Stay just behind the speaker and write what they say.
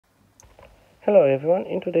Hello everyone,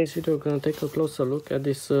 in today's video we're going to take a closer look at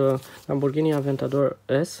this Lamborghini Aventador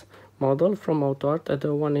S model from AutoArt at the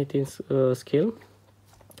 1/18 scale.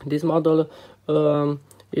 This model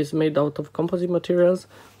is made out of composite materials,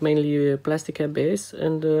 mainly plastic at base,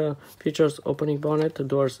 and features opening bonnet,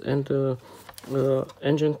 doors, and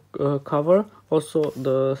engine cover. Also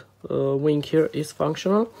the wing here is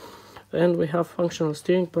functional, and we have functional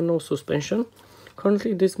steering but no suspension.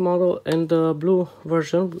 Currently this model and the blue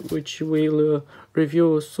version, which we'll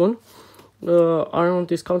review soon, are on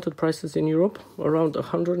discounted prices in Europe, around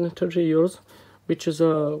 130 euros, which is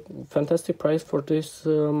a fantastic price for this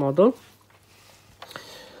model.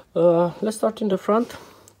 Let's start in the front.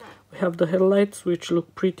 We have the headlights, which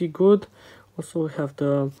look pretty good. Also we have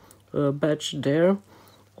the badge there.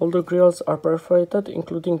 All the grills are perforated,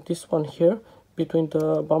 including this one here between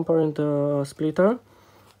the bumper and the splitter.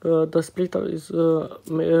 The splitter is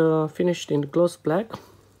finished in gloss black.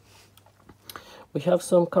 We have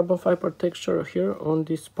some carbon fiber texture here on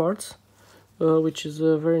these parts, which is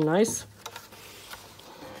very nice.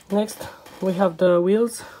 Next we have the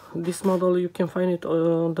wheels. This model you can find it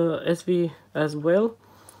on the SV as well.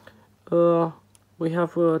 We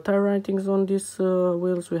have tire ratings on these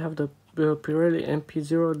wheels. We have the Pirelli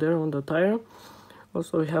MP0 there on the tire.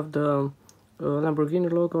 Also we have the Lamborghini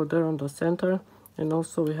logo there on the center. And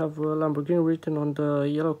also we have Lamborghini written on the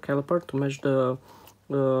yellow caliper to match the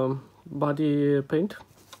body paint.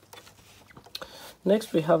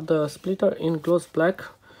 Next we have the splitter in gloss black,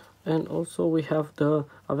 and also we have the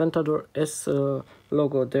Aventador S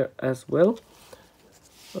logo there as well.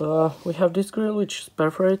 We have this grill which is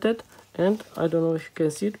perforated, and I don't know if you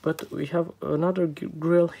can see it, but we have another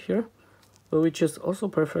grill here which is also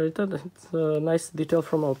perforated. It's a nice detail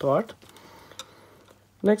from AutoArt.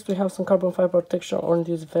 Next we have some carbon fiber texture on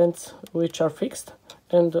these vents, which are fixed,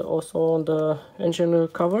 and also on the engine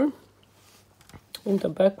cover. In the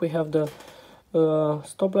back we have the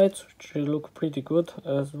stop lights, which look pretty good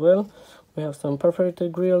as well. We have some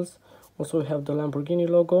perforated grills. Also we have the Lamborghini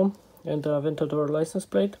logo and the Aventador license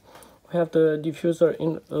plate. We have the diffuser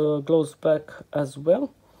in gloss black as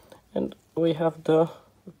well, and we have the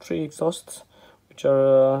three exhausts, which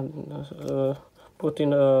are put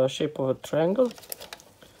in a shape of a triangle.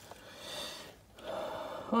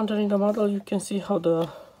 Underneath the model you can see how the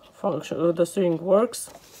steering works,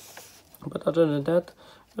 but other than that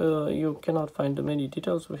you cannot find many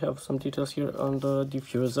details. We have some details here on the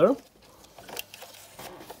diffuser.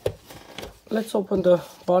 Let's open the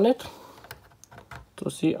bonnet to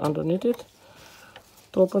see underneath it.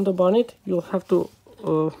 To open the bonnet you'll have to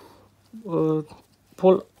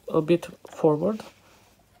pull a bit forward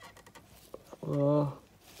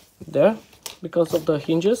there because of the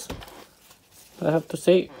hinges. I have to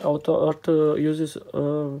say AutoArt uses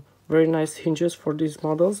very nice hinges for these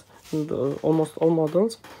models, and almost all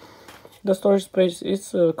models. The storage space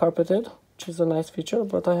is carpeted, which is a nice feature,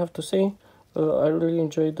 but I have to say I really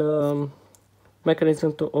enjoy the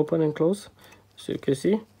mechanism to open and close. So you can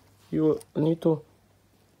see you need to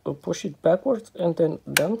push it backwards and then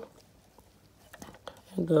down,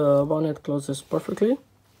 and the bonnet closes perfectly.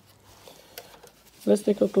 Let's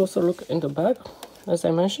take a closer look in the back. As I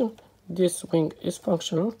mentioned, this wing is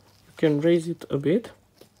functional. You can raise it a bit,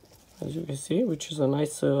 as you can see, which is a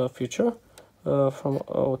nice feature from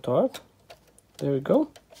AutoArt. There we go.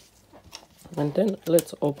 And then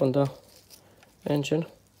let's open the engine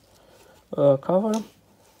cover.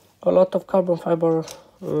 A lot of carbon fiber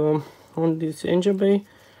on this engine bay.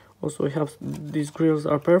 Also we have these grills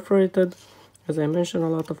are perforated. As I mentioned, a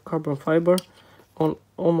lot of carbon fiber on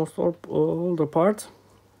almost all the parts.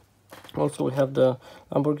 Also we have the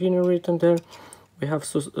Lamborghini written there. We have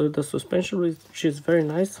the suspension, which is very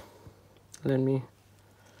nice. Let me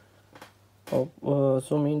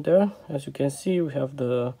zoom in there. As you can see, we have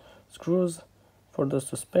the screws for the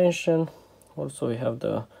suspension. Also we have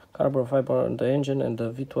the carbon fiber on the engine and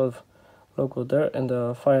the V12 logo there, and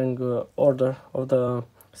the firing order of the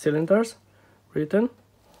cylinders written.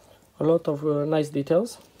 A lot of nice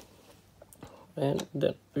details. And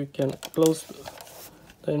then we can close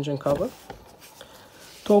the engine cover.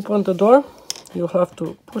 To open the door you have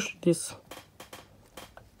to push this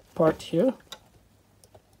part here,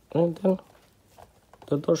 and then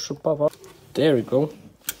the door should pop up. There we go.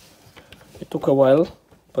 It took a while,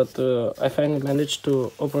 but I finally managed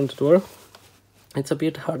to open the door. It's a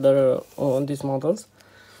bit harder on these models,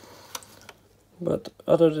 but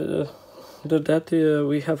other than that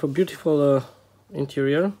we have a beautiful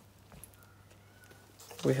interior.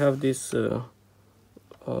 We have this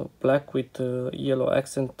black with yellow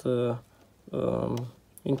accent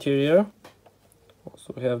interior.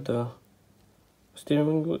 Also we have the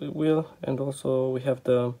steering wheel, and also we have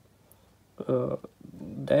the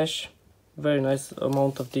dash. Very nice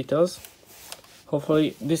amount of details.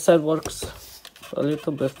 Hopefully this side works a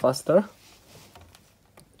little bit faster.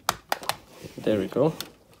 There we go.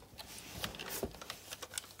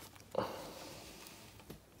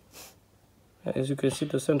 As you can see,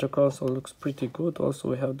 the center console looks pretty good. Also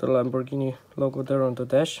we have the Lamborghini logo there on the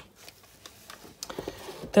dash.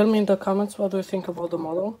 Tell me in the comments what do you think about the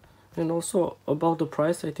model, and also about the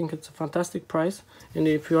price. I think it's a fantastic price, and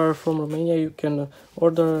if you are from Romania you can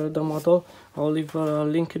order the model. I'll leave a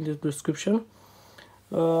link in the description.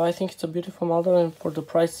 I think it's a beautiful model, and for the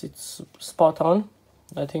price it's spot on.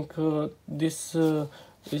 I think this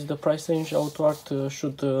is the price range AutoArt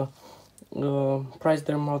should price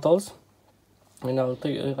their models, and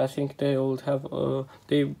I think they would have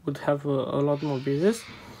a lot more business.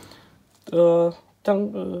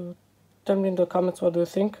 Tell me in the comments what do you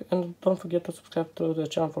think, and don't forget to subscribe to the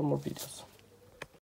channel for more videos.